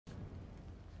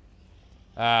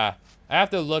I have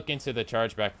to look into the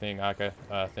chargeback thing, Aka.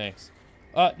 Thanks.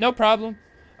 No problem.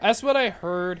 That's what I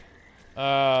heard.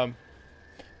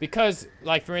 Because,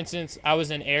 like, for instance, I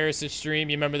was in Eris's stream.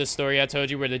 You remember the story I told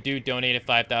you where the dude donated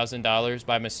 $5,000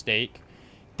 by mistake?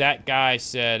 That guy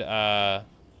said,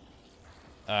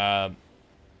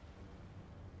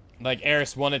 like,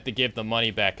 Eris wanted to give the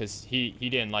money back because he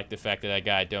didn't like the fact that that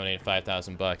guy donated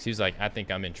 5,000 bucks. He was like, I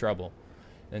think I'm in trouble.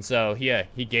 And so, yeah,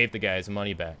 he gave the guy his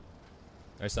money back.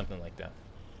 Or something like that.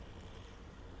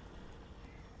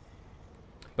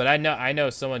 But I know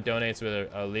someone donates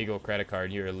with a legal credit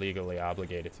card, you're legally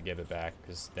obligated to give it back,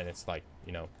 because then it's like,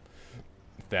 you know,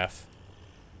 theft.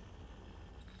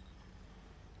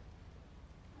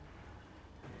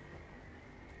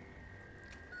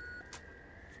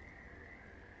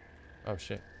 Oh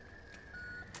shit.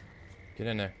 Get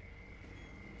in there.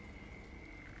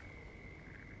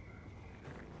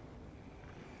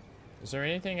 Is there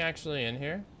anything actually in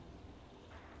here?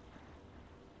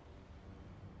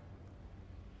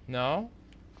 No?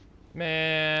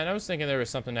 Man, I was thinking there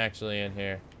was something actually in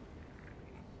here.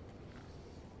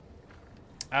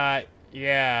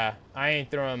 Yeah, I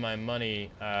ain't throwing my money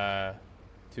to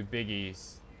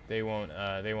biggies. They won't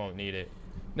need it.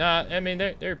 Nah, I mean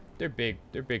they're big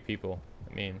people.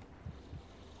 I mean,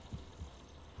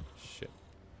 shit.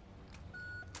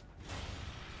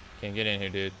 Can't get in here,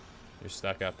 dude. You're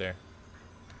stuck out there.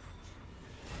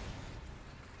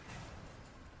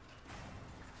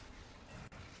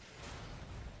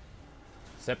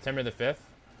 September the 5th?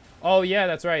 Oh, yeah,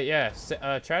 that's right, yeah.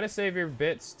 Try to save your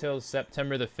bits till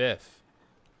September the 5th.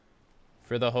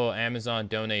 For the whole Amazon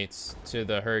donates to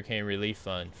the Hurricane Relief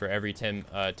Fund for every 10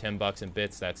 bucks in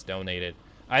bits that's donated.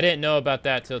 I didn't know about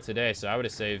that till today, so I would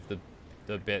have saved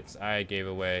the bits I gave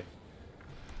away.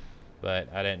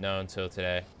 But I didn't know until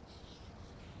today.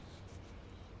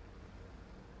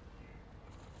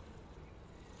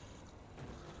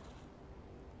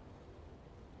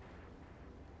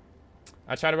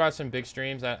 I tried to watch some big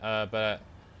streams, but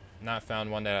not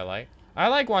found one that I like. I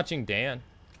like watching Dan.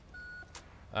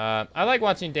 I like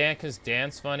watching Dan because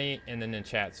Dan's funny and then the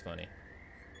chat's funny.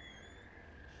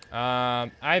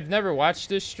 I've never watched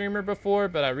this streamer before,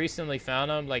 but I recently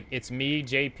found him. Like, it's me,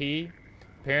 JP.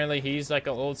 Apparently, he's like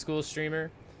an old school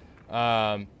streamer.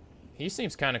 He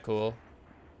seems kind of cool.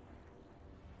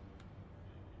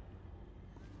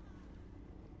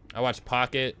 I watch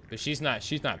Pocket, but she's not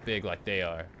big like they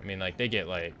are. I mean, like, they get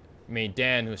like, I mean,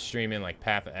 Dan was streaming like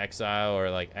Path of Exile or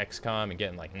like XCOM and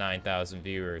getting like 9,000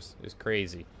 viewers. It was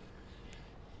crazy.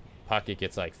 Pocket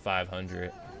gets like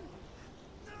 500.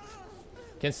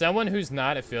 Can someone who's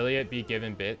not affiliate be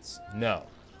given bits? No.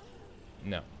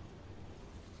 No.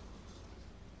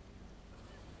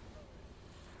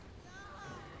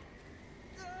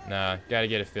 Nah, gotta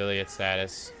get affiliate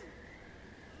status.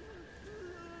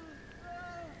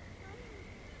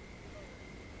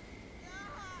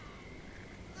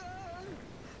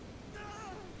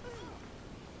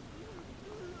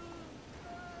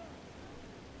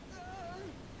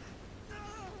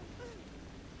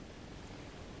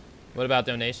 What about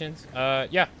donations?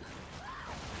 Yeah.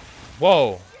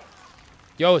 Whoa.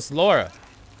 Yo, it's Laura.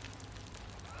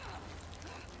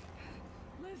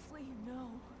 Leslie, no.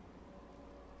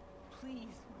 Please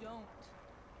don't.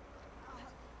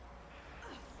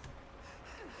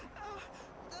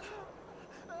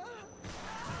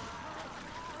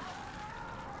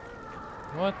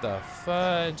 What the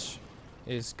fudge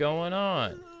is going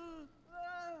on?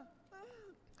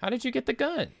 How did you get the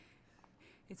gun?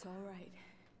 It's all right.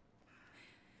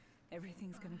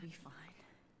 Everything's gonna be fine.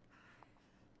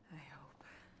 I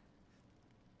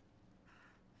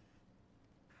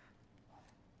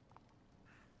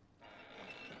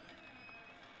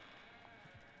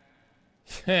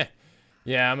hope.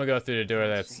 Yeah, I'm gonna go through the door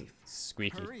that's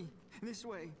squeaky. Hurry, this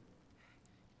way.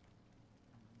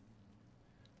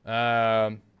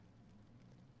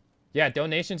 Yeah,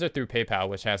 donations are through PayPal,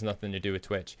 which has nothing to do with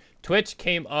Twitch. Twitch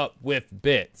came up with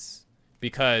bits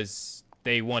because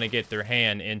they want to get their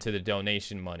hand into the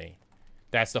donation money.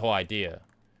 That's the whole idea.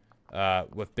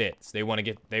 With bits, they want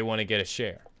to get a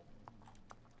share.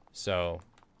 So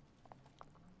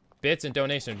bits and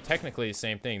donation are technically the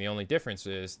same thing. The only difference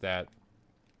is that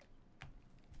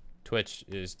Twitch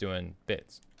is doing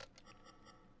bits.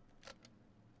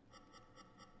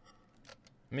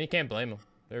 I mean, you can't blame them.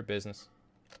 They're a business.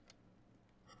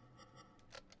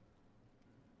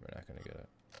 We're not gonna get it.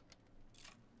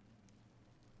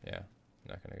 Yeah,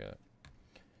 not gonna get it.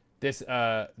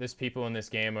 This people in this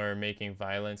game are making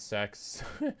violent sex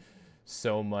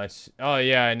so much. Oh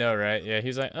yeah, I know, right? Yeah,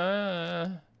 he's like, yeah.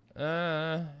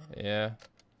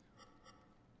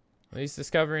 Well, he's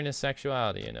discovering his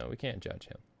sexuality, you know. We can't judge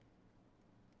him.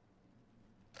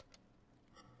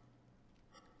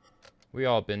 We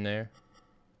all been there.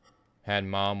 Had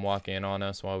mom walk in on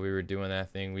us while we were doing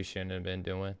that thing we shouldn't have been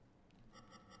doing.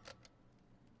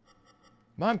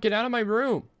 Mom, get out of my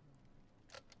room.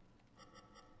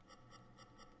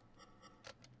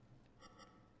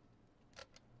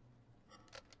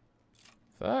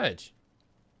 Fudge.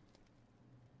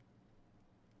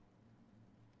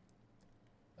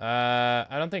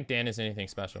 I don't think Dan is anything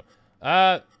special.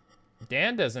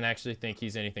 Dan doesn't actually think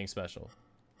he's anything special.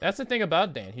 That's the thing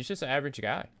about Dan. He's just an average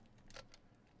guy.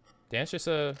 Dan's just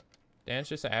an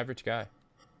average guy.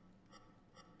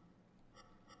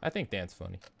 I think Dan's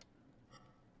funny.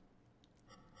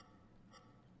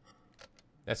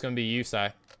 That's gonna be you,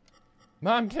 Sai.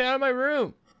 Mom, get out of my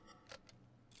room.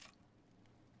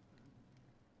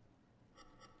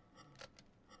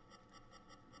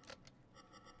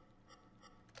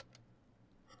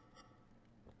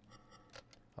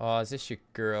 Oh, is this your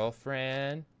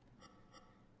girlfriend?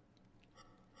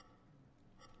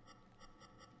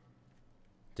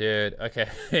 Dude,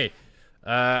 okay.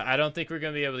 I don't think we're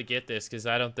gonna be able to get this because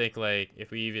I don't think like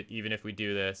if we even if we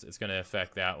do this, it's gonna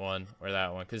affect that one or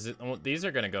that one because these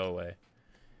are gonna go away.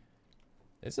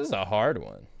 This is a hard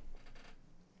one.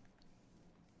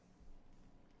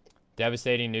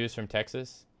 Devastating news from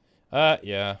Texas.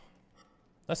 Yeah.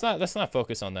 Let's not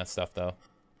focus on that stuff though.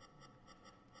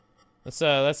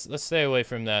 Let's stay away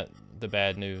from the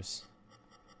bad news.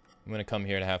 I'm gonna come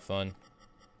here to have fun.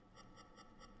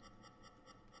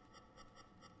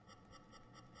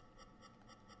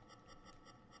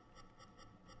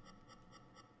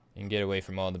 And get away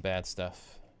from all the bad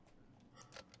stuff.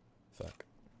 Fuck.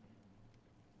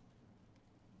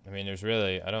 I mean, there's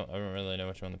really I don't really know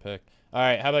which one to pick. All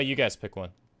right, how about you guys pick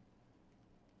one?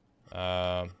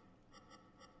 Let's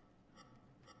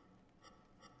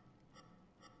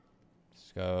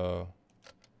go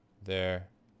there.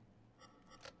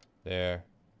 There.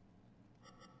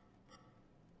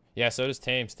 Yeah, so does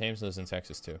Thames. Thames lives in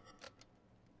Texas too.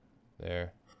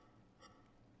 There.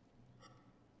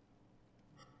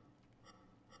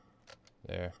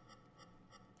 There.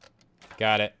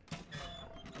 Got it.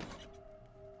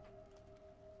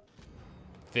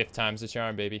 5th time's the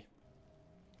charm, baby.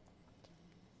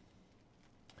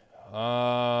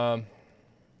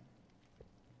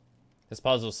 This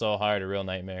puzzle's so hard, a real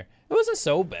nightmare. It wasn't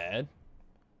so bad.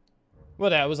 Well,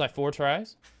 that was like 4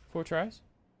 tries? 4 tries?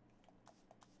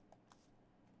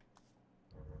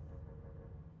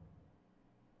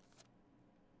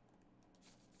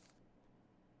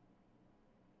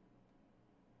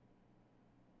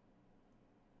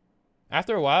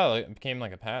 After a while, it became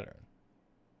like a pattern.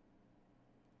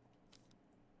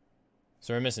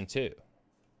 So we're missing 2.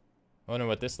 I wonder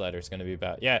what this letter is going to be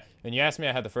about. Yeah, when you asked me,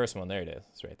 I had the first one. There it is.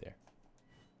 It's right there.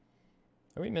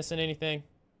 Are we missing anything?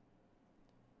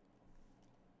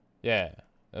 Yeah.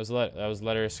 That was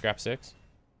letter scrap 6.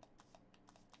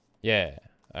 Yeah.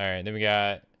 All right. Then we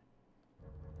got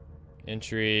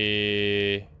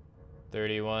entry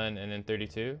 31 and then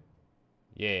 32.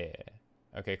 Yeah.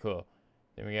 Okay, cool.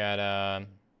 Then we got all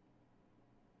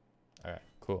right,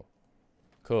 cool.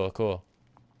 Cool.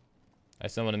 I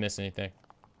just don't want to miss anything.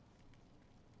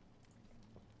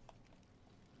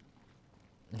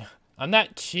 I'm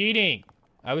not cheating.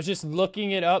 I was just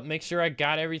looking it up, make sure I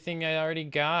got everything I already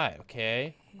got,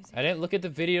 okay? I didn't look at the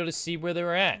video to see where they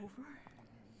were at.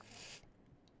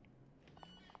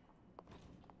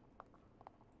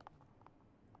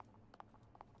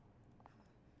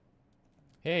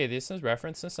 Hey, this is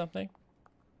reference to something?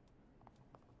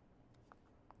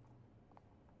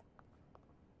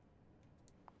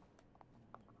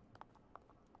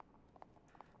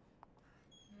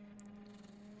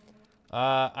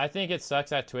 I think it sucks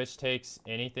that Twitch takes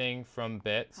anything from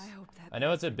bits. I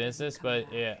know it's a business,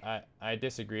 but yeah, I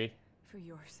disagree. For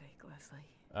your sake, Leslie.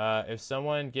 If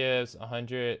someone gives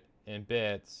 100 in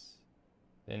bits,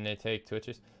 then they take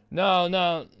Twitch's.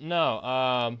 No.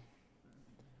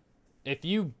 If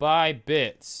you buy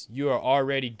bits, you are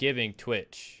already giving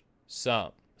Twitch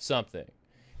something.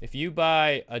 If you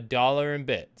buy $1 in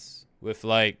bits with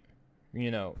like, you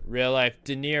know, real life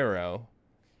De Niro,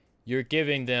 you're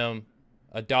giving them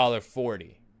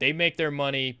 $1.40. They make their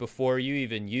money before you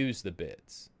even use the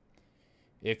bits.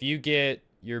 If you get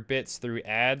your bits through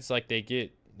ads like they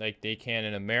can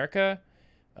in America,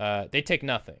 they take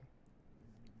nothing.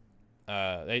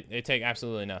 They take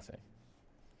absolutely nothing.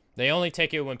 They only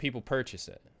take it when people purchase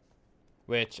it,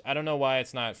 which I don't know why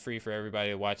it's not free for everybody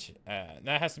to watch.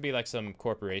 That has to be like some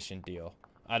corporation deal.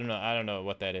 I don't know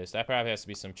what that is. That probably has to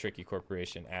be some tricky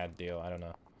corporation ad deal. I don't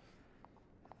know.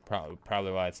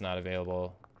 Probably why it's not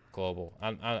available global.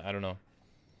 I don't know.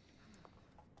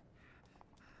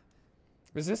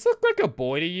 Does this look like a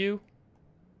boy to you?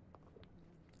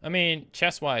 I mean,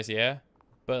 chest-wise, yeah.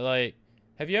 But, like,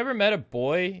 have you ever met a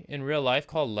boy in real life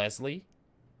called Leslie?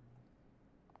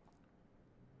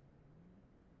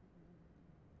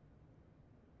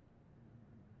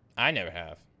 I never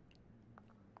have.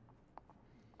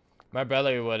 My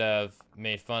brother would have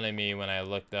made fun of me when I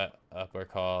looked that up or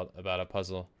called about a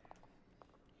puzzle.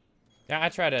 Yeah,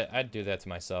 I'd do that to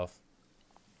myself.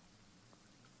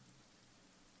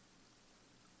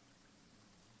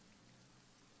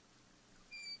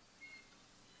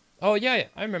 Oh, yeah,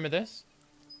 I remember this.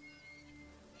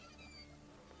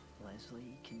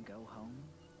 Leslie can go home?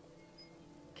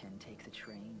 Can take the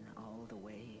train all the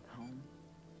way home?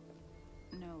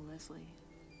 No, Leslie.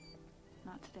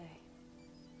 Not today.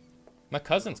 My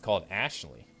cousin's called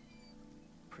Ashley.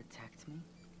 Protect me?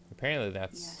 Apparently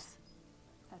that's... Yes.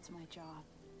 That's my job.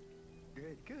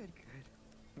 Good, good, good.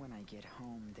 When I get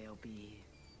home, they'll be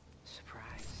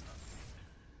surprised.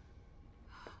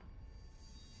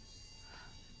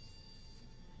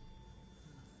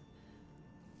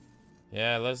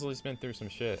 Yeah, Leslie's been through some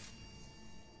shit.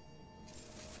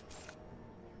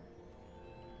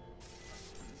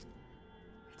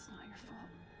 It's not your fault.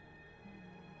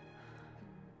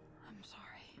 I'm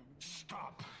sorry.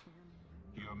 Stop!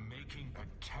 You're making a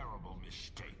terrible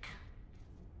mistake.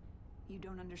 You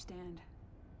don't understand.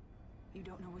 You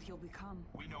don't know what he'll become.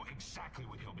 We know exactly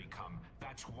what he'll become.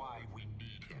 That's why we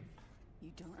need him.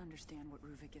 You don't understand what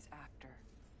Ruvik is after.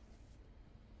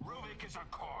 Ruvik is a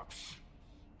corpse.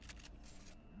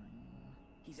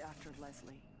 He's after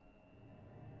Leslie.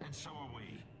 And so are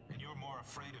we. And you're more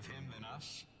afraid of him than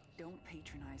us? Don't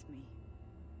patronize me.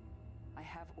 I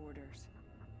have orders.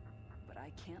 But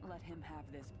I can't let him have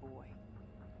this boy.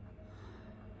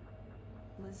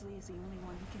 Leslie is the only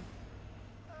one who can...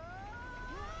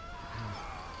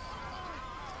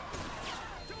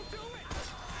 Don't do it!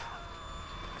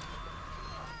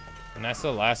 And that's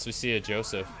the last we see of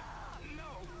Joseph.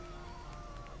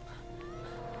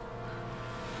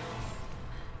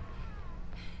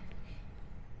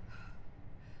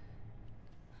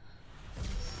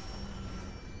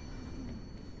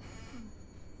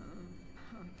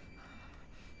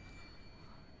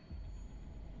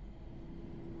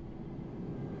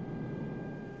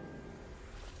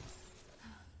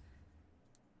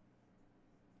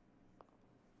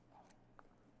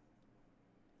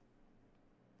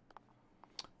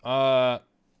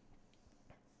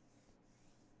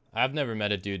 I've never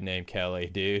met a dude named Kelly,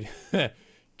 dude.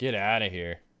 Get out of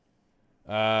here.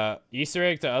 Easter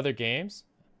egg to other games?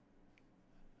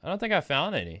 I don't think I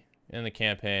found any in the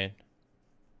campaign.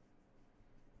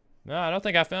 No, I don't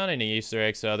think I found any Easter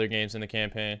eggs to other games in the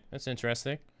campaign. That's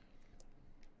interesting.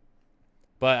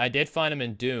 But I did find them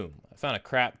in Doom. I found a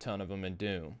crap ton of them in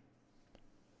Doom.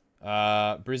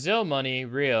 Brazil money,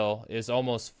 real, is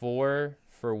almost 4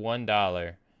 for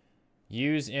 $1.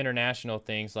 Use international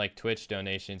things like Twitch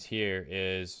donations here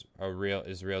is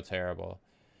real terrible.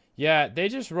 Yeah, they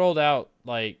just rolled out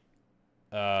like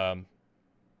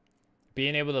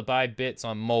being able to buy bits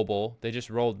on mobile. They just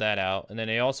rolled that out, and then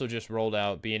they also just rolled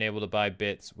out being able to buy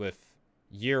bits with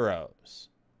euros.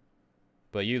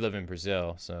 But you live in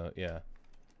Brazil, so yeah,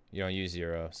 you don't use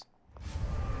euros.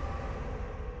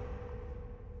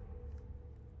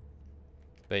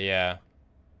 But yeah.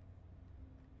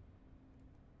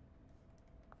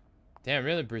 Damn,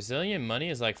 really? Brazilian money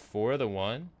is like 4 to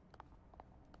 1?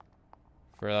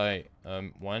 For like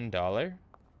 $1?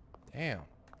 Damn.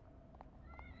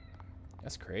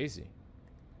 That's crazy.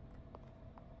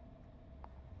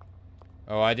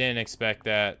 Oh, I didn't expect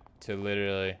that to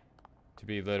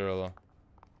be literal.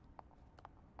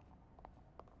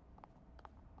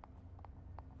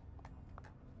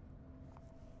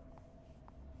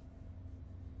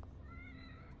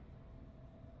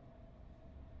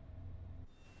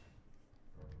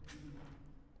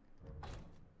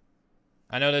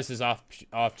 I know this is off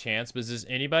chance, but does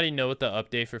anybody know what the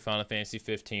update for Final Fantasy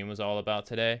 15 was all about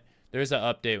today? There's an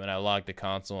update when I logged the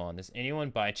console on. Does anyone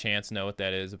by chance know what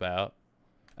that is about?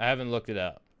 I haven't looked it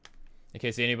up, in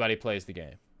case anybody plays the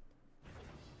game.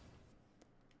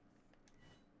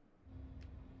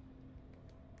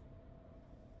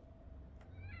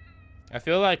 I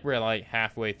feel like we're like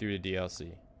halfway through the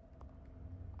DLC.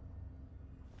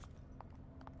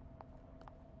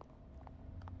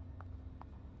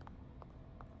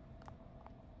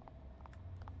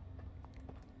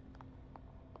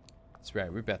 That's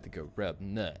right, we're about to go rub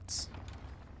nuts.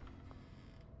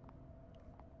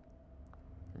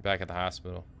 We're back at the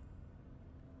hospital.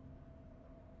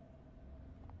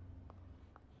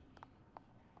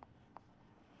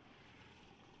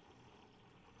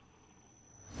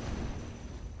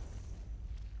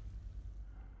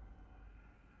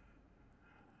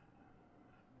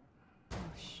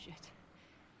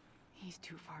 He's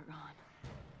too far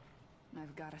gone.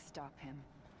 I've got to stop him.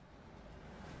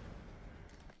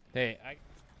 Hey,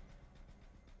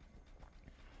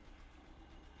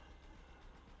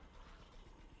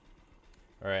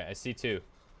 Alright, I see 2.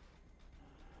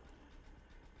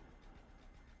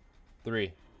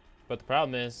 3. But the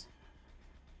problem is,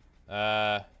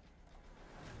 I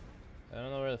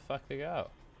don't know where the fuck they go.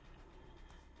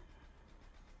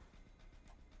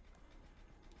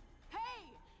 Hey!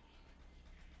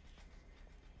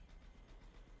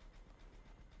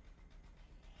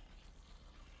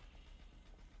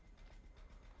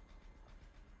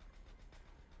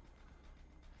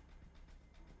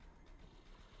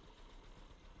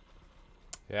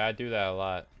 Yeah, I do that a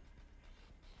lot.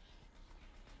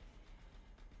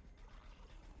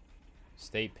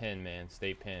 State Pen, man.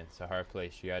 State Pen. It's a hard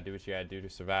place. You gotta do what you gotta do to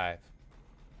survive.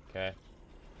 Okay?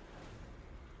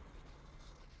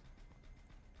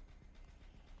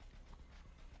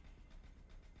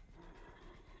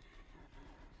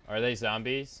 Are they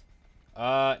zombies?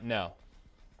 No.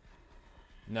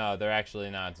 No, they're actually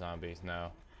not zombies,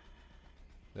 no.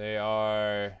 They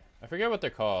are... I forget what they're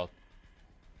called.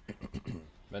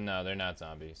 But no, they're not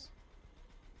zombies.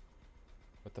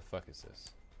 What the fuck is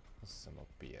this? This is some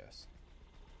BS.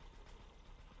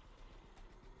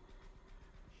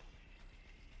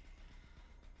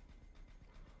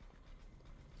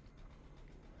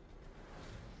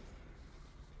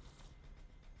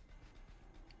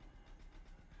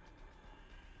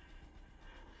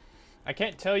 I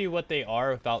can't tell you what they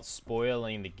are without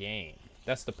spoiling the game.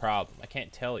 That's the problem. I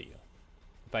can't tell you.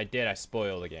 If I did, I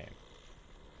spoil the game.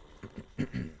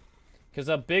 Because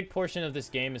a big portion of this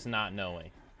game is not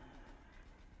knowing.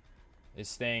 Is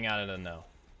staying out of the know.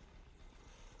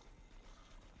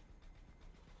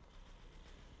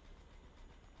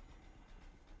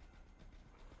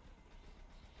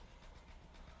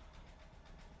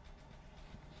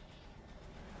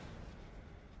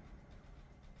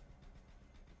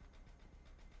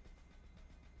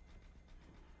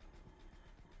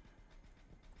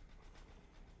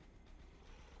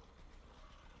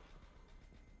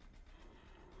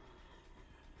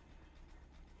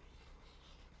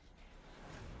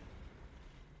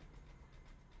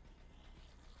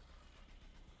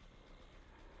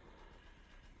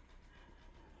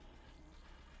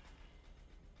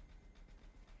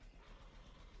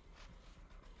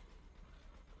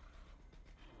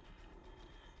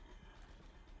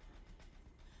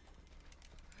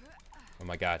 Oh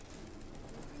my god.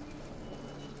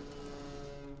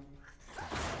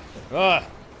 Ugh!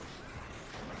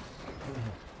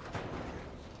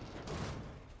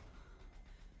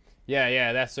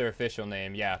 Yeah, that's their official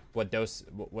name. Yeah, what Dose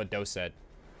said.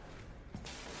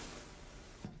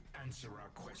 Answer our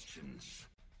questions.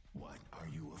 What are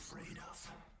you afraid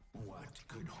of? What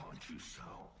could haunt you so?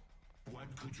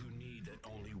 What could you need that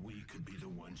only we could be the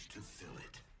ones to fill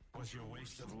it? Was your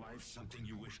waste of life something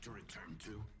you wish to return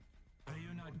to? Are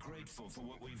you not grateful for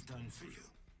what we've done for you?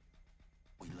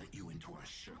 We let you into our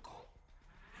circle.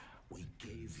 We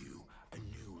gave you a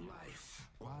new life.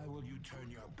 Why will you turn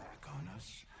your back on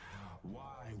us?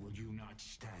 Why will you not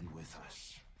stand with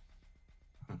us?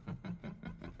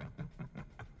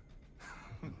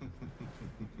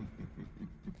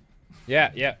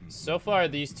 Yeah. So far,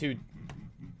 these two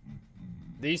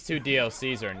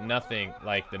DLCs are nothing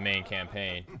like the main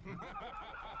campaign.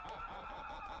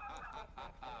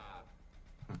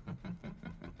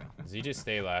 Does he just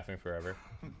stay laughing forever?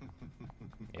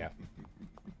 Yeah.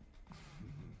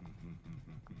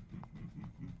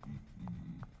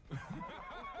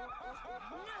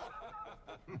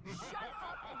 Shut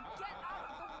up and get out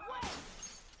of the way!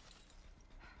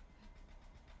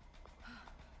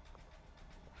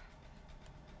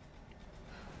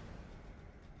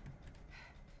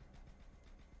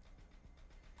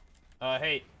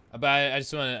 Hey, I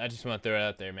just want to throw it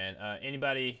out there, man.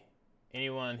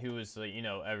 Anyone who was like,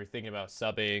 ever thinking about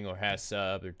subbing or has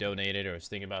subbed or donated or was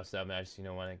thinking about subbing, I just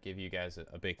want to give you guys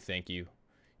a big thank you.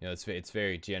 It's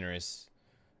very generous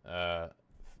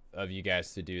of you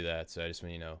guys to do that. So I just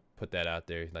want put that out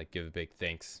there, like give a big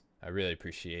thanks. I really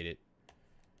appreciate it,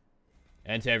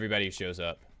 and to everybody who shows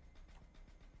up,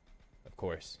 of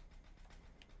course.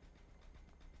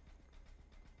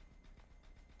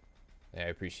 Yeah, I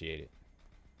appreciate it.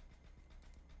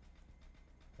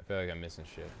 I feel like I'm missing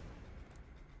shit.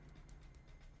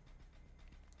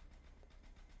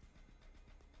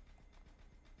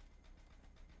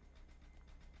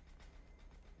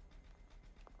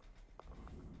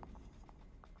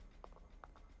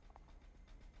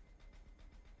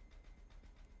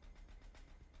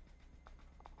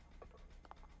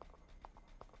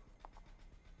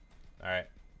 Alright,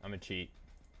 I'm gonna cheat.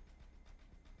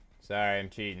 Sorry, I'm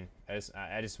cheating.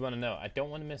 I just want to know. I don't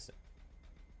want to miss it.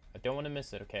 I don't want to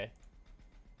miss it, okay?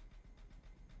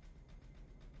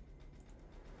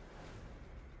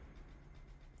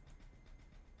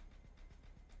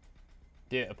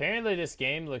 Dude, apparently this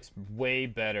game looks way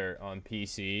better on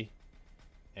PC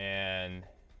and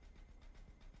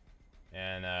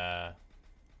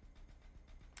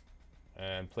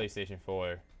PlayStation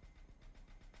 4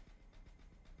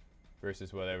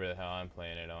 versus whatever the hell I'm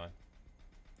playing it on.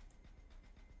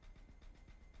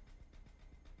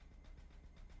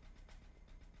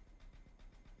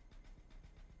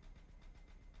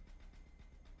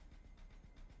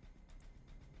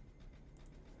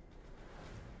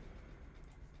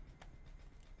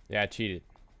 Yeah, I cheated.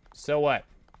 So what?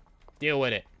 Deal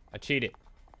with it. I cheated.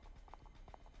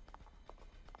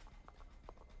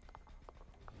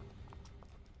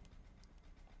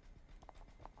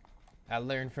 I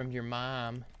learned from your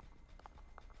mom.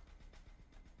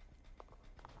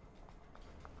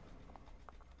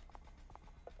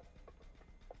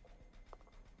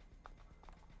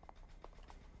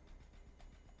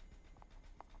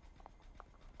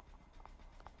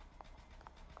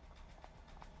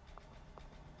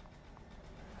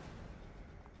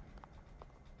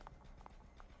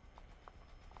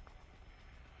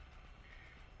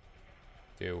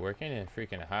 Dude, working in a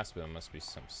freaking hospital must be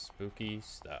some spooky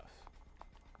stuff.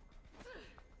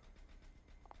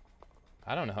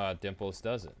 I don't know how Dimples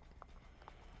does it.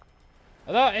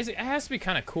 Although, it has to be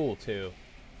kind of cool, too.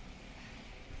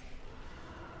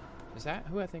 Is that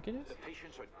who I think it is? The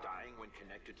patients are dying when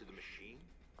connected to the machine?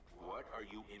 What are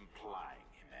you implying,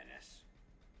 Jimenez?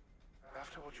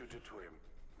 After what you did to him,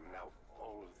 now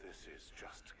all of this is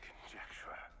just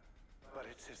conjecture. But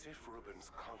it's as if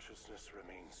Ruben's consciousness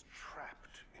remains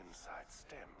trapped inside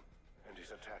STEM, and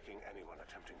he's attacking anyone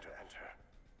attempting to enter.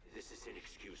 This is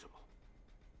inexcusable.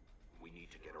 We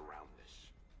need to get around this.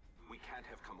 We can't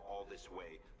have come all this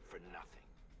way for nothing.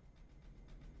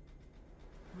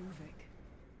 Ruvik.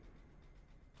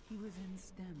 He was in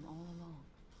STEM all along.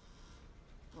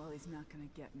 Well, he's not gonna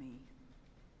get me.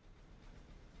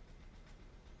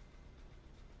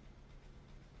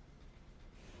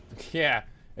 Yeah,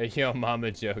 a Yo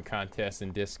Mama Joe contest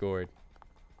in Discord.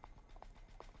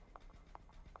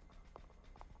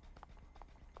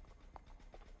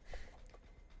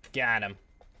 Got him.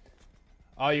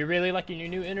 Oh, you're really liking your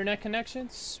new internet connection?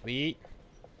 Sweet.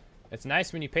 It's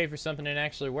nice when you pay for something that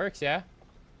actually works, yeah?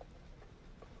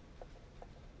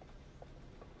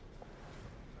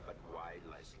 But why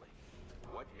Leslie?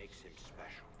 What makes him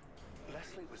special?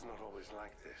 Leslie was not always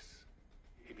like this.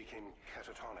 He became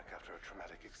catatonic after a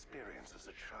traumatic experience as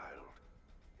a child.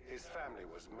 His family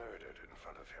was murdered in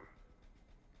front of him.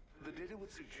 The data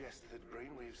would suggest that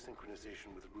brainwave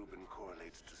synchronization with Ruben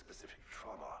correlates to specific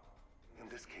trauma. In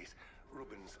this case,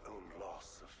 Ruben's own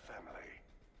loss of family.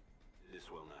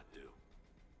 This will not do.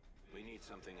 We need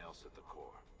something else at the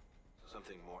core.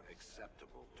 Something more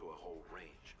acceptable to a whole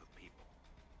range of people.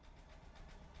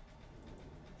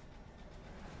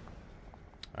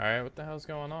 Alright, what the hell's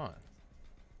going on?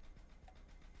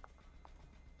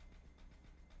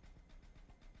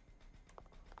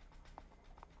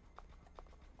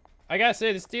 I gotta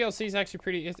say, this DLC is actually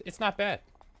pretty... It's not bad.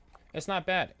 It's not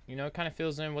bad. You know, it kind of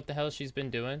fills in what the hell she's been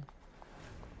doing.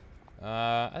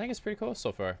 I think it's pretty cool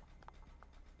so far.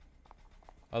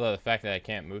 Although the fact that I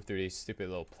can't move through these stupid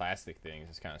little plastic things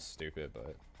is kind of stupid,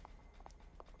 but...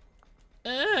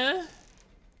 They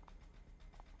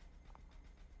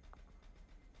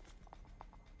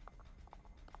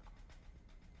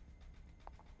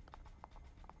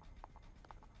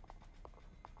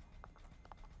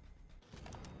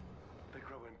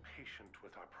grow impatient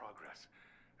with our progress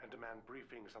and demand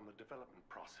briefings on the development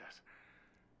process.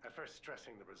 At first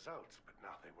stressing the results, but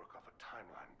now they work off a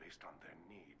timeline based on their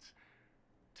needs.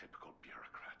 Typical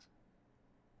bureaucrats.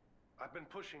 I've been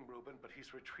pushing Ruben, but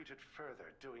he's retreated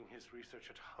further, doing his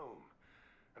research at home,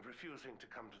 and refusing to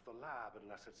come to the lab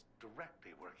unless it's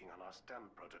directly working on our STEM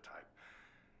prototype.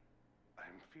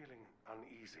 I'm feeling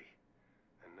uneasy,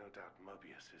 and no doubt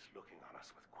Mobius is looking on us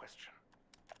with question.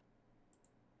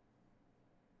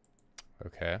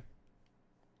 Okay.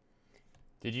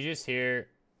 Did you just hear...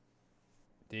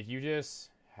 Did you just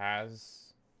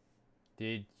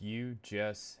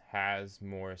has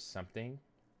more something?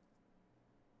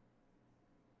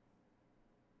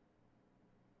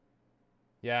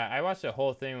 Yeah, I watched the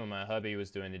whole thing when my hubby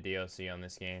was doing the DLC on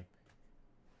this game.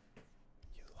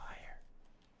 You liar.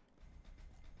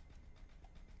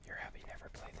 Your hubby never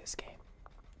played this game.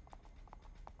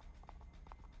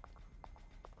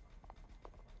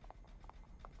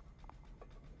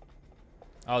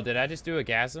 Oh, did I just do a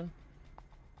gasm?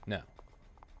 No.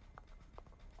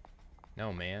 No,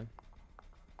 man.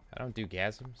 I don't do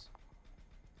gasms.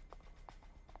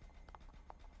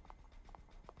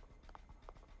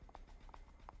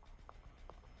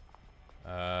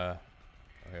 Okay,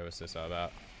 what's this all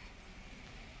about?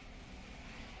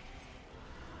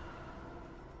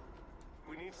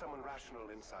 We need someone rational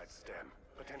inside STEM.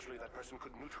 Potentially that person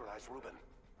could neutralize Ruben.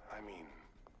 I mean,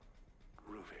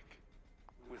 Ruvik.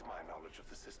 With my knowledge of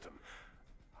the system,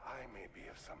 I may be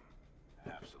of some...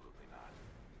 Absolutely not.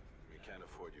 We can't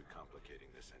afford you complicating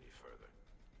this any further.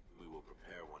 We will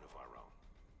prepare one of our own.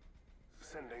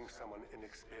 Sending someone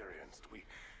inexperienced, we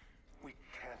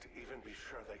can't even be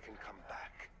sure they can come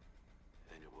back.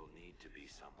 Then it will need to be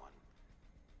someone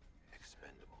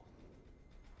expendable.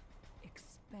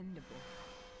 Expendable.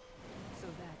 So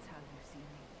that's how you see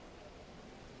me.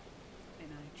 And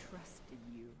I trusted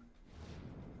you.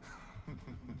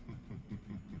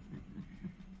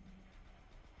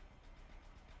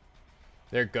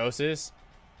 They're ghosts?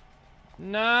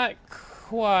 Not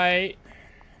quite.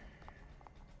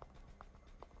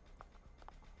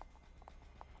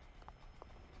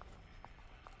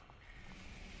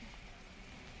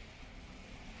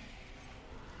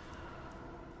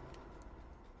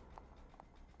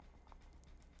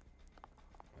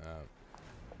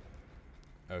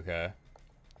 Okay.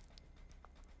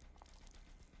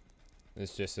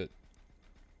 It's just a...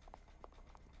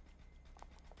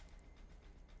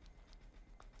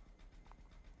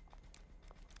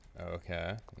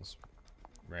 Okay. It's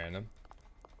random.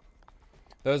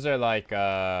 Those are like,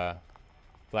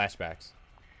 flashbacks.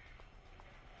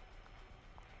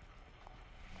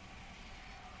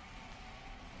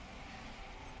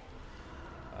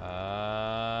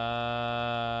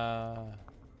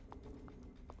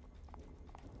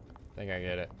 I think I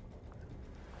get it.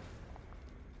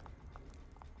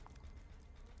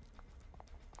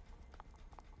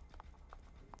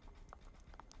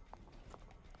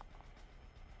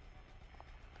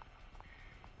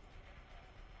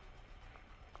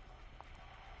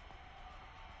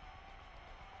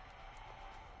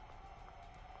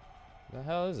 The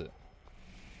hell is it?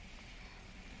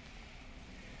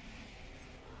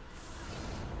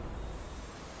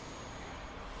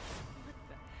 What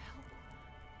the hell?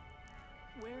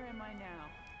 Where am I now?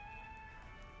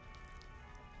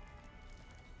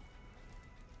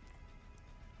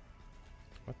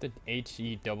 What the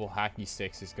HE double hockey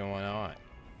sticks is going on?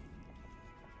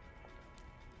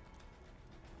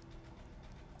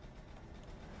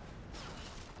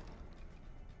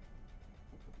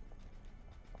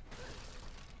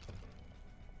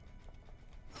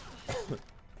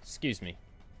 Excuse me.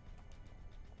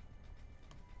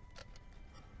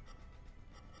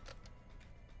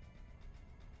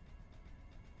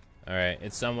 Alright,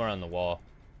 it's somewhere on the wall.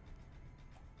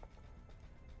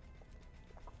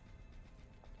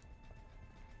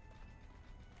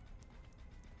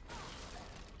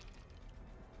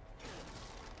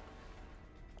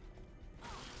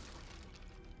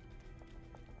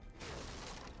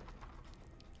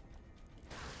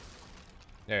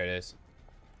 There it is.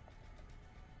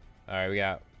 Alright, we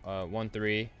got 1,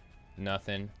 3,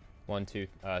 nothing. 1, 2,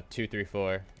 2, 3,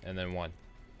 4, and then 1.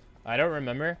 I don't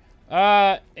remember.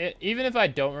 Even if I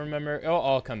don't remember, it'll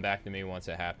all come back to me once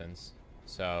it happens.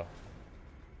 So,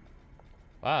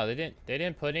 wow, they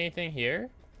didn't put anything here.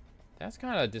 That's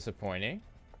kind of disappointing.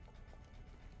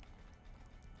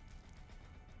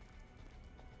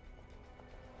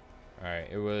 All right,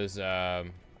 it was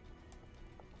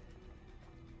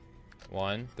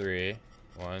 1, 3,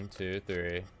 1, 2,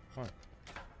 3, 1.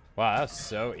 Wow, that's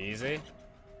so easy.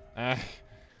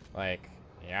 Like,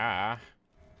 yeah.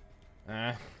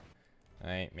 I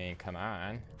mean, come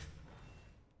on.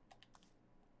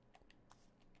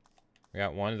 We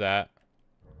got one of that.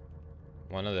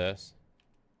 One of this.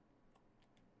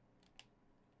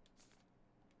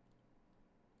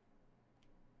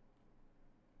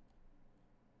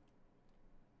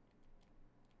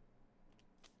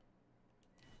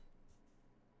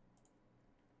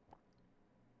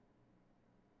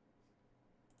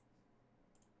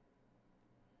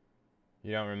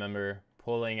 You don't remember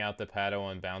pulling out the paddle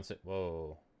and bounce it?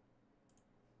 Whoa.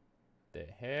 The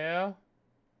hell?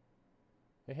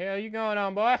 The hell you going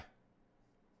on, boy?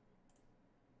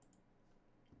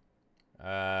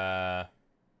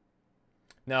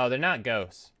 No, they're not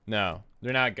ghosts. No,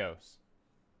 they're not ghosts.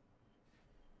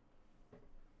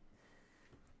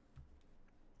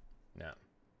 No.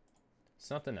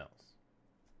 Something else.